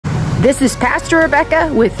This is Pastor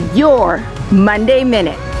Rebecca with your Monday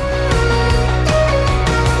Minute.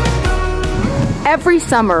 Every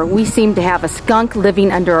summer we seem to have a skunk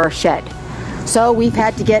living under our shed, so we've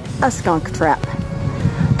had to get a skunk trap.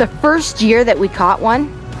 The first year that we caught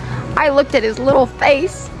one, I looked at his little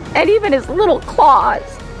face and even his little claws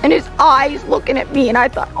and his eyes looking at me, and I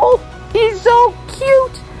thought, oh, he's so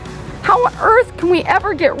cute. How on earth can we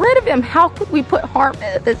ever get rid of him? How could we put harm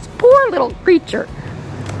in this poor little creature?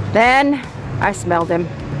 Then I smelled him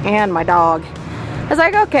and my dog. I was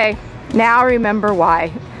like, okay, now I remember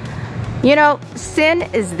why. You know, sin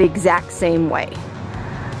is the exact same way.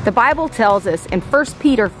 The Bible tells us in 1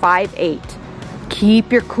 Peter 5:8,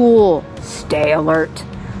 keep your cool, stay alert,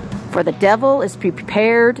 for the devil is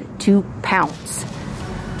prepared to pounce.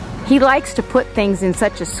 He likes to put things in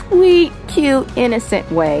such a sweet, cute,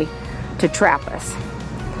 innocent way to trap us.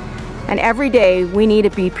 And every day we need to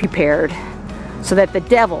be prepared so that the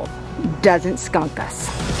devil doesn't skunk us.